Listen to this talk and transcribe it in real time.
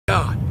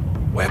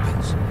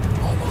Weapons.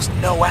 Almost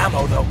no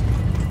ammo, though.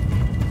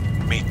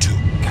 Me too.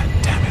 God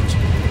damn it.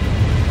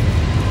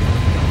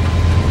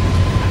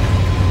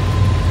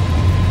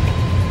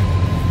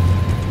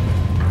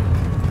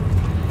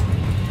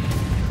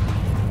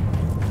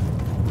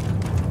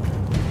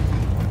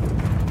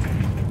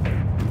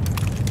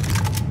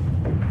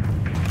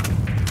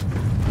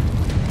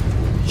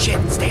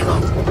 Shit, stay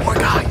low. More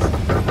guys.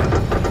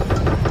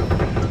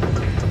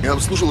 Я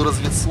обслужил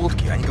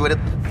разведсводки. Они говорят,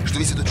 что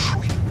весь этот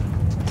шуй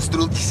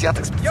устроил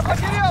десяток спецназов.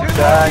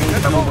 Да, не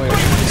думаю,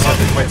 что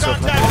десяток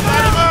бойцов на...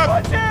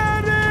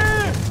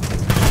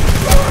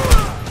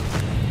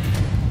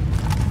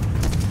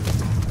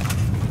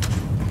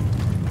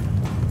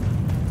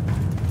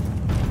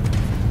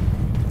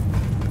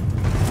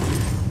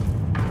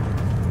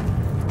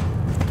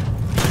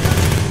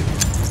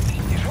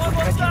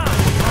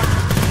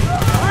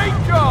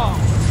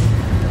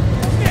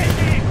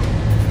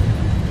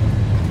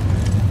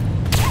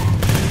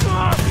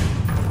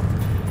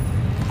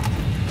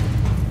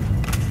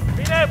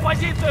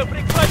 Позицию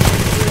прихватить!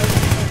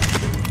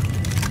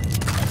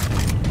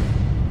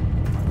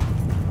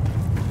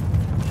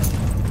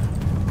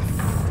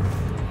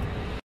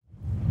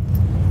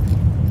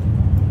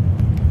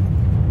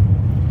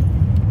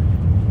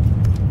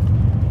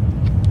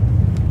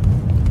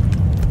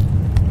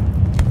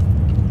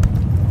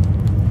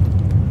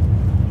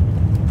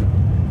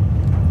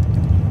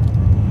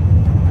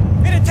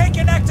 It'd take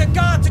an act of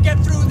God to get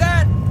through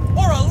that,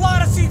 or a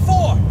lot of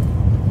C4.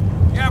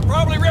 Yeah,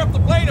 probably rip the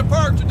plane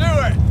apart to do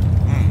it.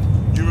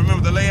 You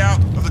remember the layout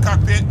of the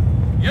cockpit?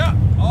 Yeah,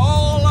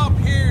 all up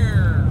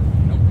here.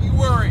 Don't you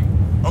worry.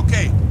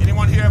 Okay,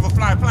 anyone here ever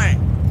fly a plane?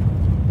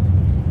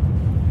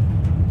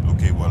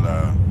 Okay,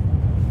 well,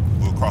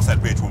 we'll cross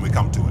that bridge when we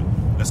come to it.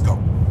 Let's go.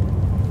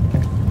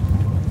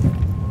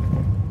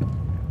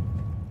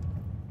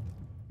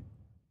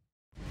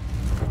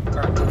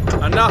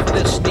 Enough of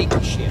this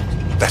sneaky shit.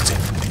 That's it.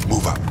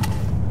 Move up.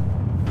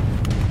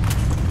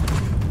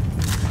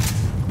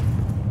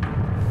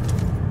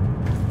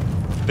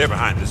 They're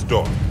behind this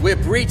door. We're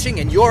breaching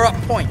and you're up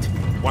point.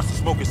 Once the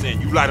smoke is in,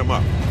 you light them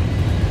up.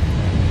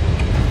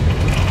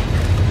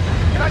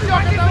 Go,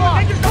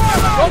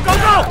 go,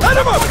 go! Let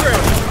him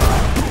upgrade!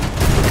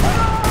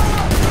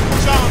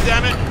 Sean,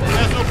 damn it!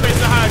 There's no place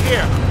to hide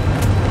here.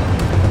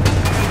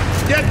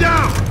 Get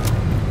down!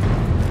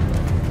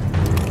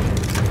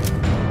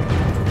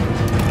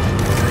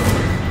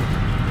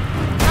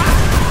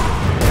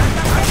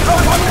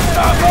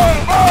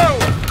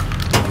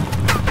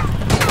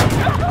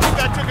 Keep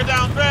that trigger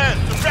down, Brad.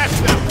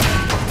 Suppress them.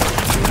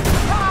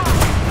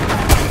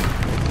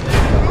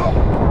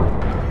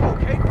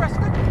 Окей,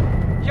 Красный?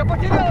 Я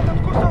потерял этот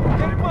кусок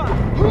дерьма!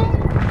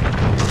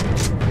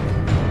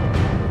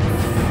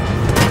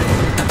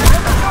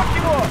 Остановь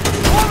его!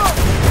 Вон он!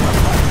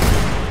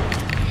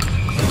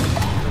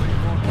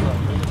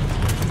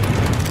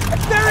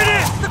 There it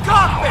is! The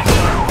cockpit!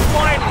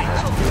 Finally!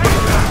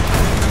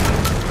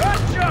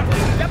 Gotcha!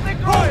 Я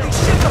прикрою! Holy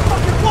shit, the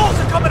fucking walls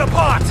are coming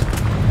apart!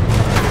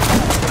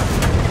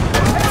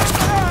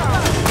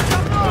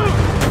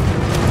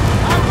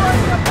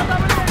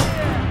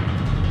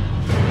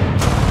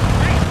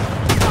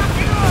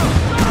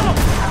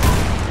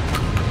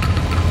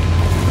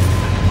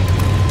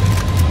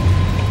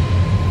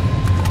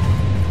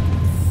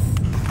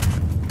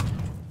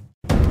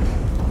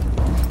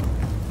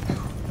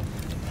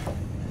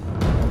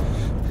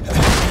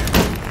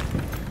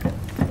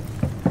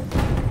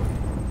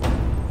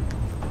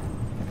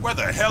 Where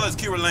the hell is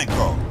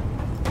Kirilenko?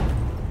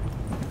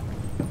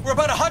 We're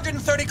about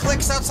 130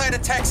 clicks outside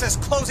of Texas,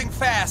 closing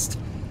fast.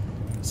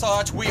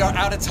 Sarge, we are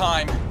out of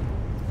time.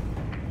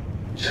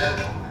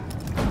 Gentlemen,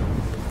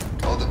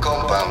 all the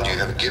compound you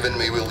have given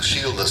me will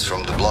shield us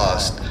from the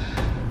blast.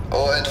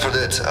 Oh, and for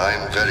that,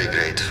 I'm very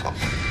grateful.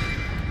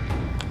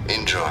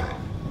 Enjoy.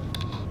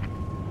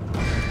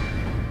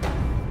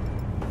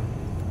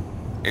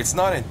 It's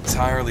not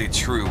entirely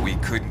true we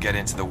couldn't get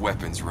into the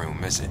weapons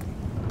room, is it?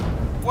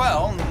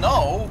 Well,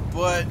 no,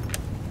 but...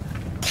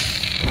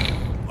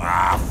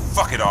 Ah,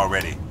 fuck it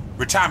already.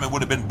 Retirement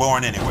would have been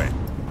boring anyway.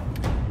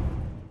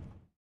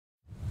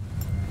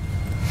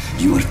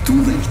 You are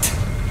too late.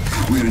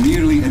 We're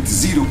nearly at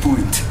 0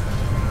 point.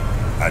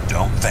 I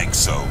don't think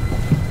so.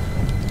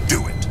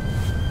 Do it.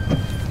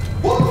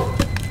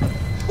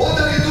 What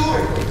are you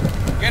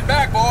doing? Get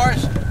back,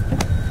 boys.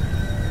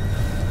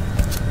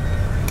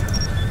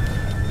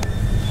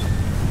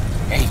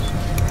 Hey,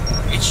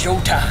 it's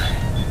showtime.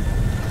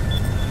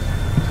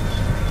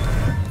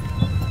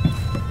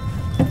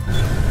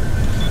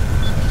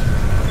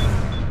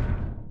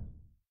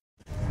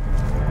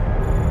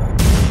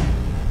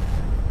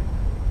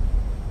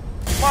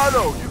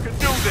 Marlo, you can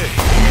do this!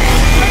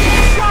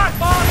 Shot,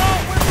 Marlo!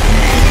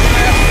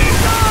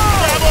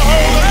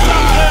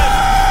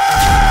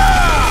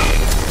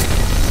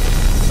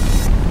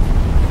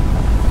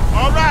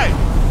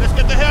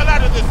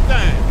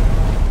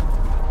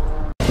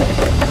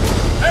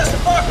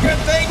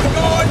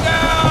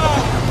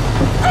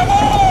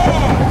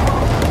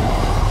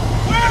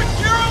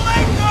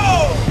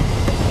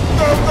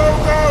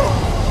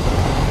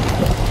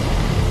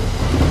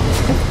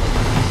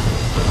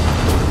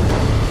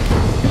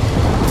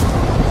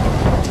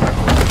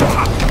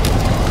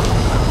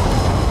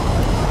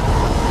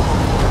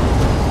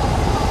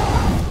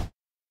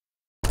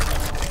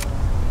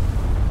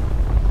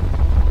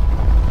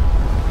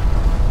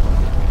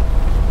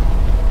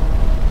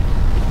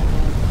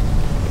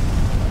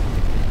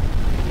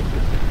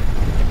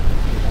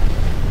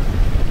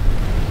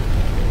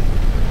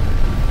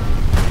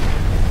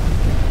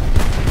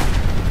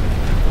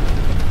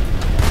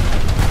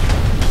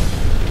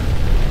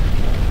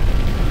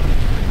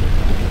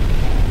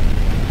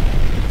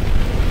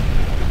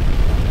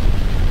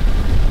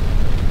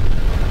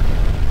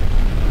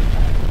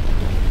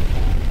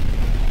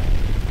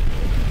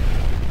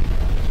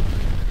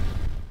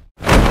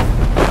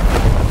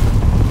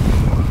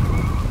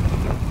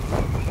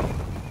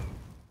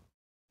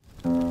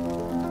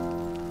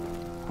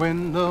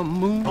 when the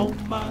moon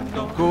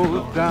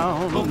goes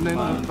down in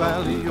the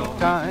valley of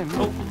time,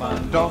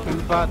 talking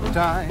about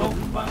time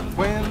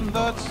when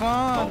the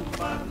sun,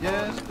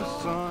 yes, the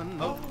sun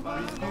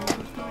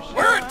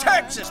We're in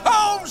Texas!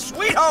 Home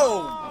sweet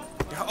home!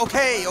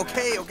 Okay.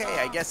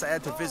 I guess I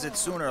had to visit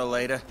sooner or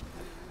later.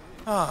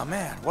 Oh,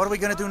 man, what are we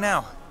gonna do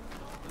now?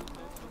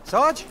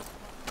 Sarge?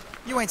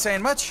 You ain't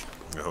saying much.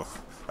 Oh,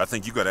 I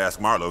think you gotta ask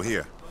Marlowe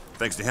here.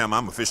 Thanks to him,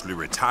 I'm officially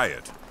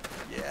retired.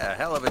 Yeah,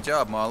 hell of a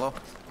job, Marlowe.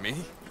 Me?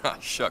 Ah,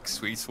 shucks,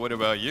 Sweets, what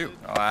about you?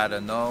 Oh, I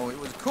don't know. It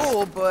was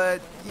cool, but,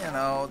 you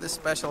know, this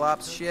special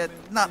ops shit,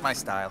 not my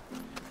style.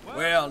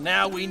 Well,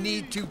 now we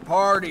need to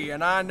party,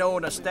 and I know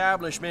an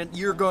establishment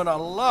you're gonna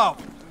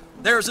love.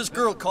 There's this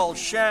girl called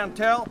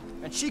Chantel,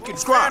 and she can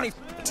Squad!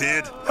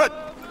 Ted, hut!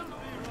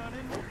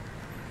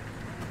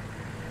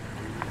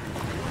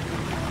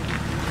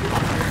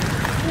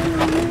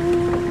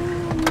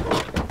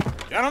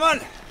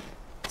 Gentlemen!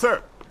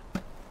 Sir!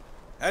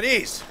 At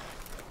ease.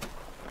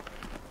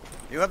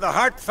 You have the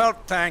heartfelt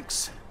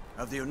thanks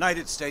of the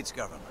United States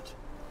government.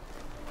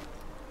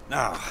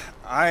 Now,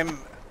 I'm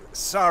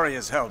sorry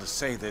as hell to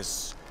say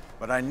this,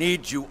 but I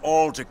need you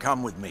all to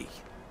come with me.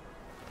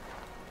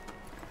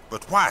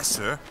 But why,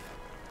 sir?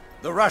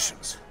 The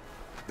Russians.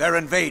 They're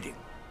invading.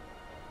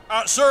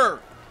 Sir!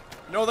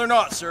 No, they're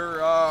not,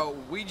 sir.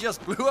 We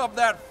just blew up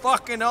that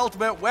fucking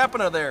ultimate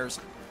weapon of theirs.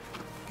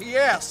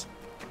 P.S.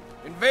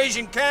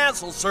 Invasion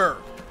canceled, sir.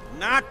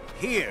 Not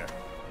here.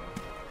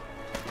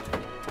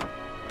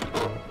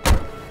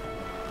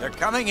 They're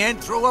coming in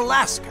through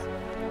Alaska.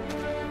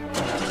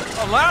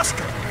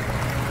 Alaska?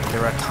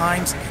 There are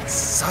times it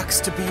sucks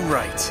to be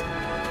right.